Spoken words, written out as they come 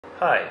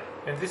Hi,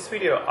 in this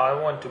video I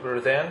want to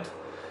present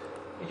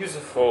a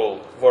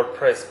useful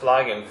WordPress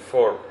plugin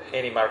for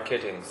any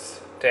marketing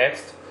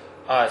text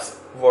as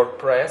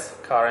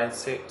WordPress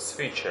Currency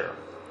Switcher.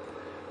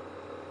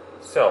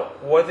 So,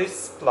 what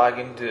is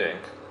plugin doing?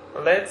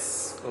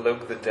 Let's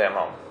look the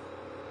demo.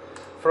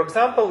 For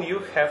example, you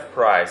have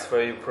price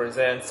where you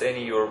present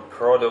any your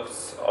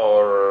products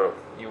or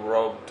you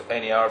wrote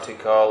any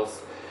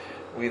articles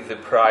with the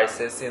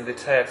prices in the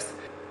text,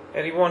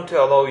 and you want to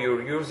allow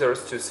your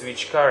users to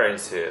switch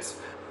currencies.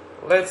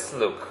 Let's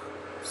look.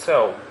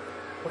 So,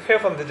 we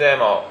have on the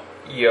demo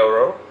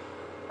euro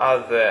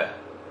as the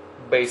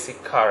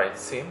basic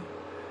currency.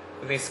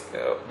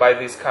 By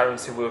this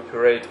currency we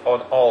operate on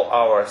all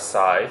our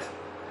site,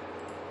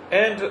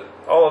 and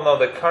all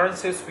other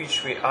currencies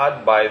which we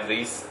add by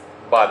this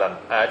button,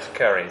 Add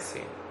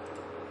Currency.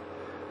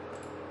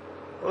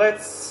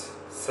 Let's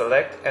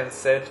select and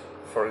set,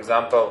 for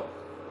example,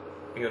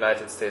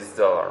 United States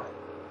dollar.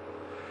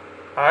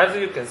 As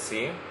you can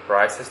see,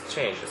 prices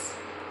changes.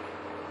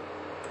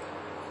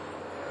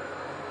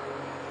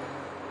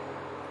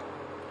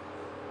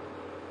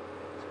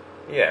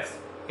 Yes,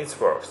 it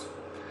works.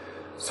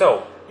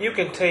 So, you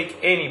can take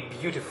any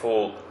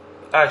beautiful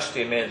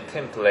HTML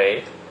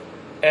template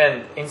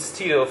and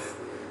instead of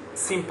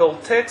simple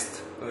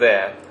text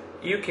there,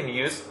 you can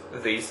use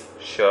this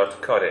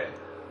shortcode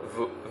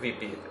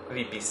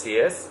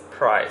WPCS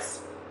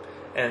price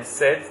and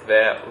set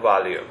the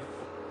value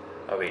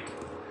of it.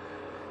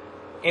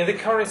 In the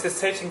currency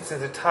settings in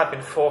the tab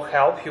Info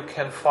Help, you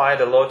can find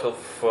a lot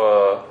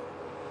of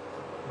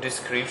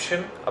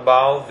description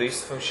about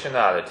this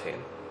functionality.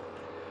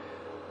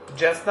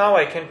 Just now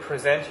I can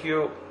present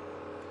you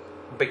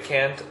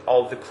backend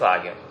of the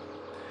plugin.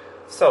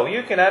 So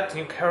you can add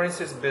new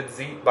currencies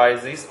by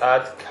this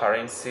Add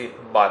Currency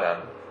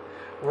button.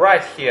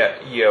 Right here,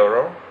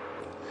 euro.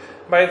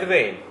 By the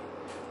way,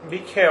 be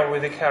careful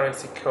with the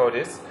currency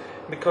codes,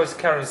 because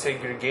currency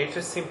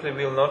aggregators simply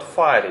will not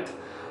find it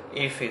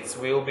if it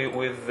will be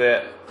with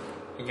the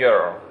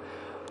euro.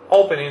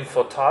 Open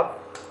Info tab,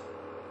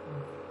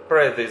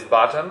 press this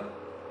button,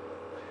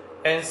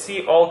 and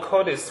see all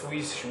codes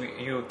which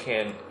you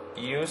can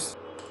use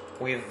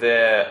with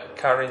the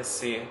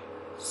currency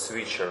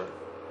switcher.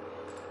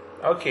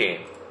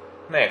 Okay,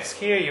 next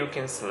here you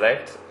can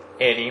select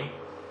any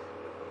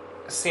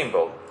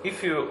symbol.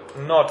 If you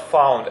not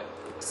found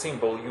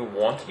symbol you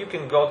want, you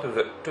can go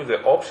to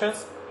the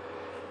options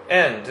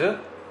and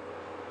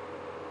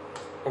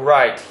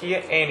write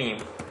here any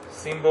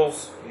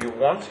symbols you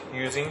want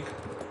using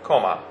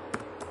comma.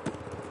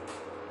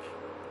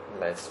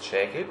 Let's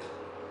check it.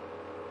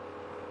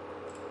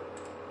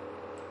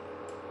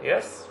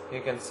 Yes,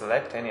 you can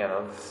select any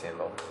another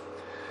symbol.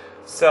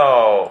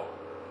 So,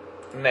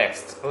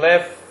 next,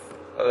 left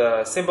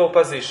symbol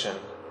position.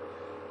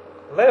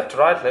 Left,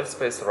 right, left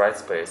space, right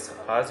space,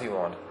 as you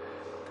want.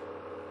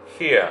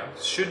 Here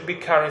should be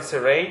currency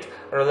rate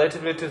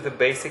relatively to the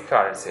basic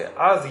currency.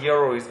 As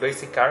euro is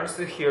basic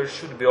currency, here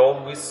should be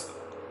always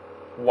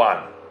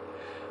 1.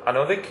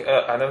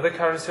 Another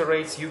currency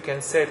rates you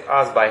can set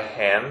as by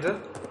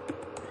hand.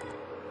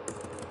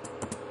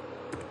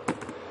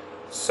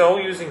 So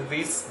using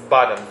this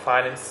button,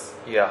 Finance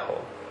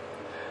Yahoo.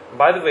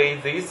 By the way,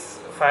 this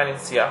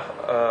Finance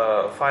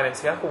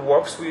Yahoo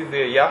works with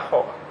the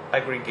Yahoo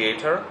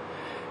aggregator,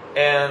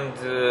 and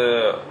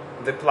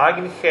the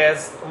plugin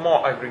has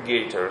more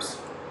aggregators,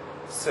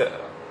 so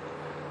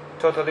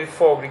totally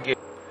 4 aggregators.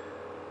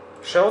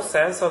 Show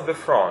sense on the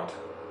front,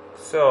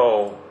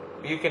 so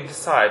you can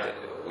decide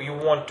you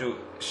want to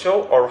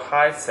show or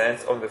hide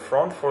sense on the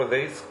front for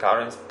this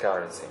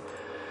currency.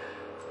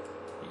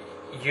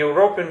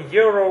 European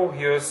euro,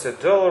 US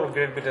dollar,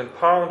 Great Britain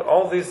pound,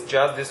 all this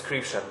just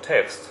description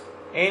text,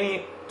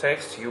 any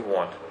text you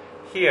want.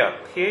 Here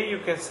you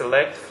can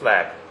select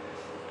flag.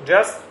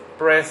 Just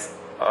press,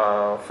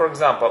 for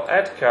example,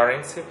 Add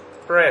Currency,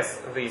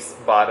 press this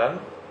button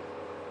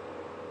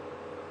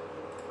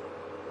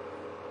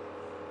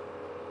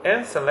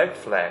and select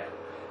flag.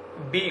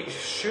 Be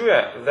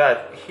sure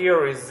that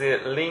here is the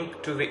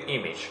link to the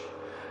image.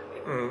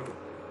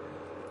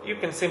 You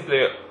can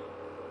simply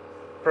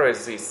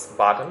press this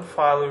button,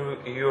 file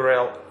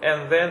URL,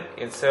 and then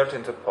insert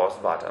into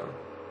post button.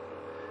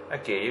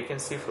 Okay, you can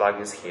see flag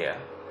is here.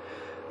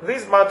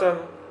 This button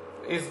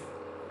is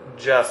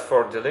just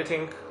for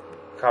deleting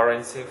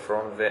currency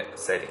from the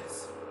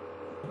settings.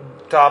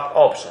 Tab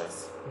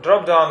Options,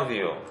 drop down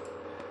view.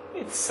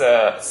 It's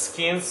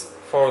skins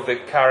for the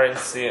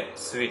currency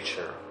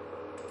switcher.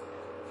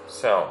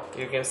 So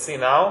you can see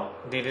now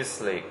DD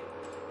Slick.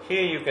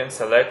 Here you can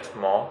select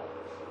more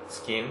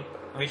skin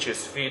which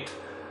is fit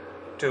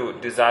to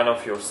design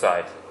of your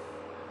site.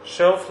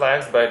 Show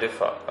flags by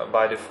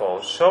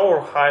default. Show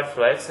or hide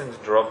flags in the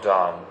drop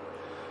down.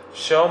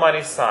 Show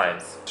money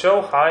signs.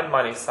 Show hide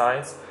money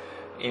signs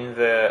in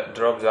the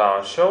drop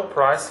down. Show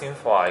price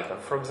info icon.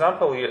 For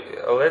example,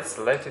 let's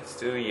select it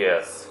to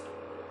yes.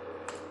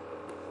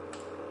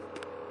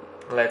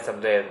 Let's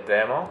update the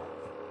demo.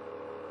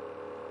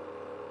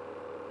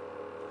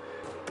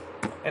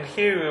 And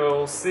here you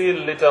will see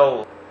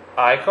little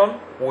icon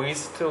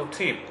with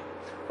tooltip.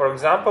 For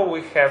example,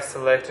 we have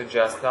selected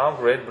just now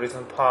Great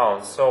Britain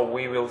pound, so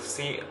we will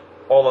see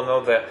all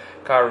another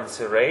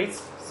currency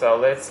rates. So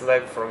let's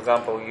select, for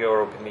example,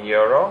 Europe in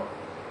euro.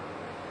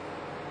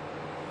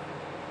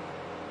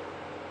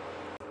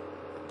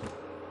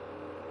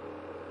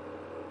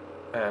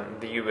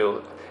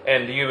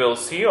 And you will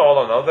see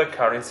all another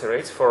currency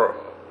rates for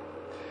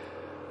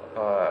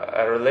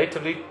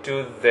relatively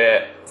to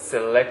the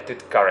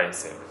selected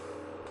currency.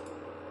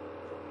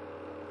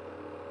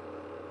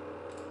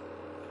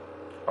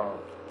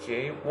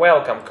 Okay,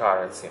 welcome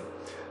currency.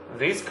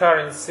 This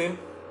currency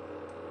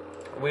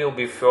will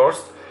be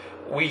first,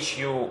 which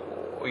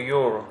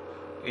your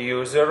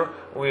user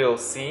will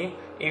see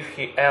if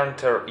he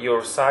enter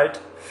your site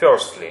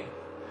firstly.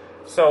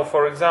 So,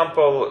 for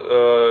example,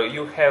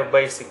 you have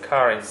basic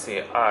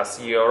currency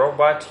as euro,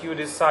 but you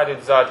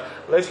decided that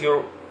let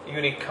your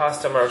unique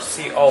customers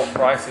see all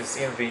prices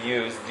in the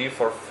USD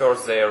for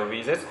first their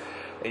visit.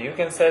 You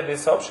can set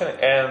this option,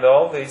 and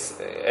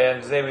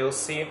and they will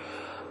see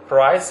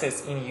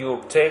prices in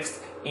your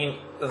text in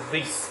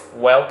this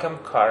welcome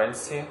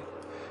currency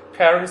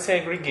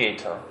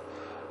aggregator.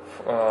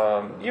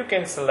 You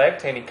can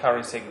select any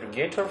currency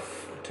aggregator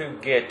to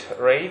get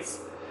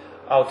rates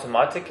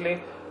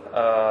automatically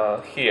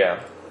here.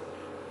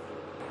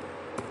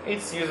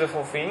 It's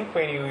useful thing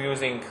when you're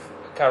using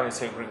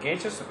currency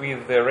aggregators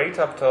with the rate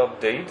up to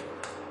update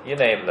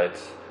enabled.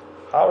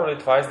 Hourly,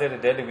 twice daily,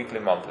 daily, weekly,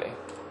 monthly.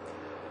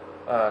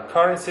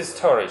 Currency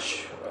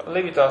storage.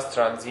 Leave it as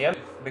transient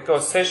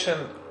because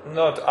session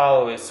not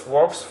always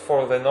works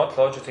for the not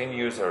logged in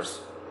users.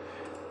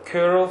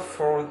 Curl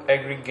for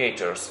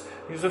aggregators.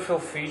 Useful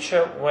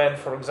feature when,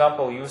 for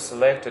example, you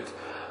selected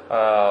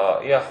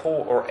Yahoo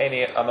or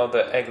any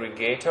another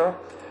aggregator.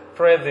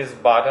 Press this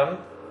button,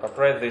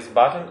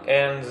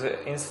 and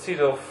instead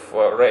of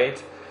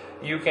rate,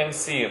 you can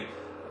see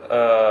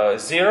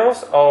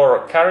zeros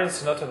or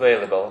currency not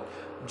available.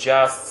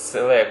 Just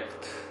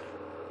select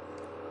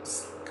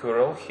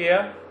curl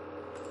here,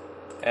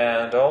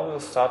 and all will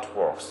start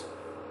works.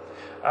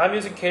 I'm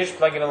using cache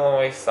plugin on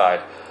my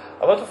site.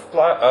 A lot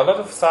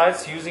of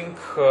sites using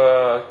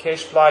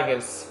cache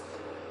plugins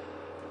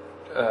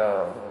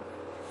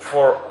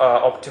for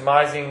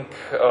optimizing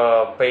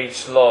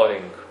page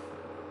loading.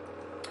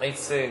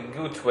 It's a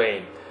good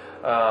way,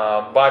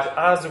 but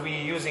as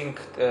we're using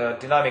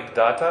dynamic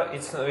data,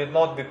 it will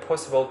not be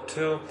possible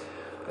to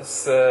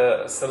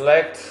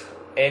select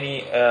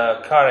any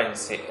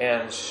currency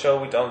and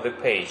show it on the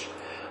page.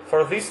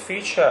 For this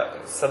feature,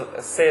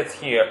 set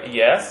here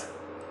yes,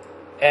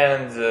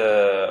 and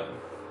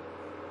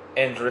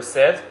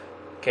reset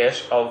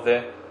cache of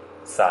the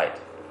site.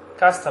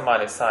 Custom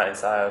money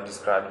signs I have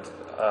described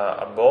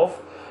above.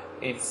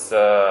 It's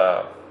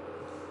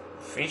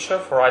feature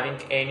for adding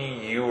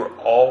any your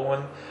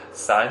own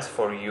signs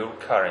for your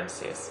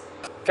currencies.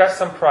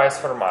 Custom price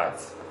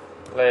formats.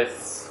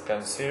 Let's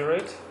consider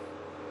it.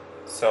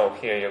 So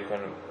here you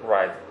can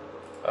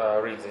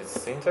read this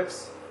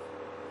syntax.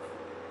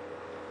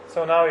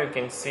 So now you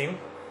can see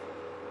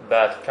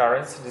that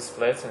currency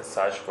displays in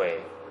such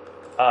way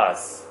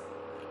as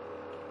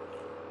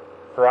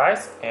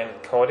price and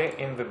coding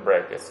in the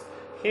brackets.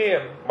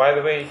 Here, by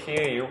the way,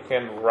 here you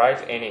can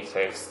write any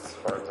text,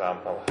 for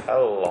example,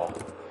 hello,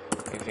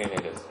 if you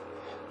need it.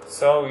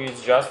 So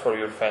it's just for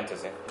your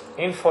fantasy.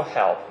 Info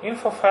help.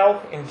 Info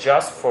help is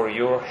just for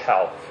your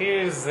help. Here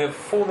is the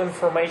full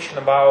information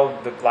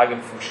about the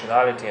plugin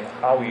functionality and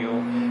how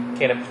you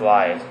can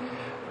apply it.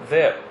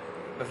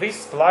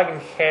 This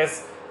plugin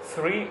has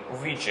 3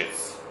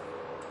 widgets.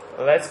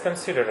 Let's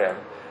consider them.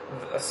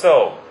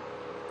 So,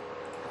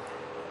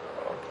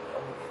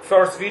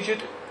 first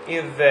widget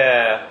is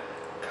the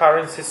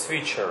currency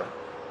switcher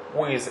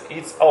with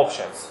its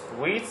options: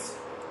 width,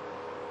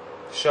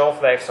 show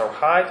flags or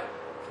height,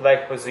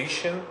 flag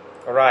position,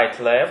 right,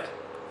 left,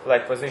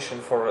 flag position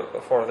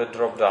for the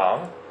drop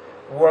down.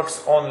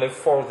 Works only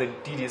for the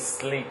DD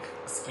Slick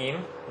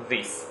scheme,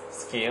 this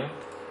scheme.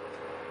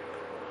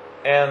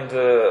 And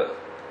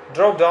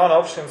drop down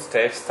options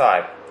text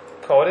type,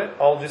 coded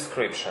all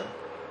description.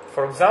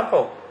 For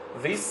example,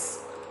 this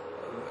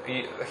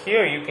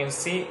here you can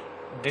see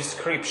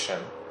description,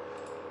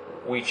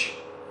 which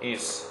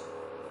is,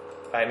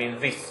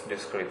 this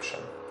description.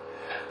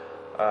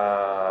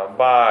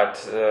 But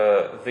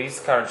this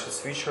currency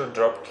switcher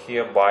dropped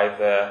here by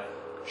the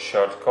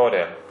short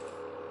code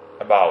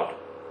about,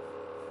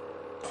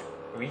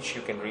 which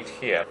you can read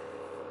here.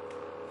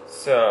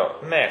 So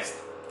next,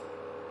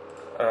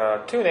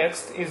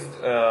 next is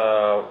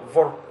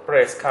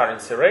WordPress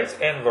currency rates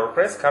and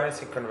WordPress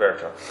currency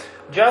converter.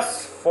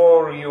 Just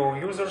for your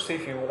users,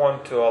 if you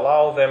want to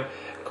allow them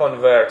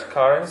convert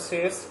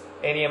currencies,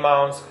 any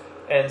amounts,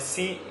 and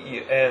see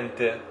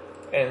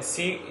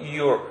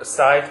your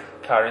site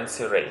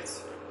currency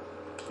rates.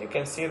 You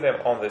can see them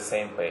on the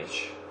same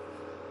page.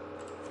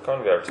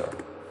 Converter.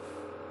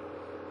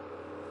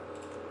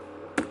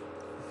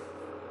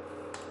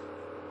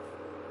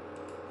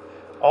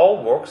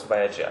 All works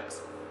by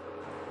Ajax.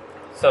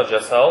 So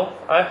just all.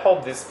 I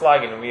hope this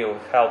plugin will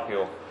help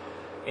you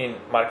in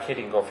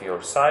marketing of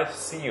your site.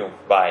 See you.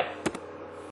 Bye.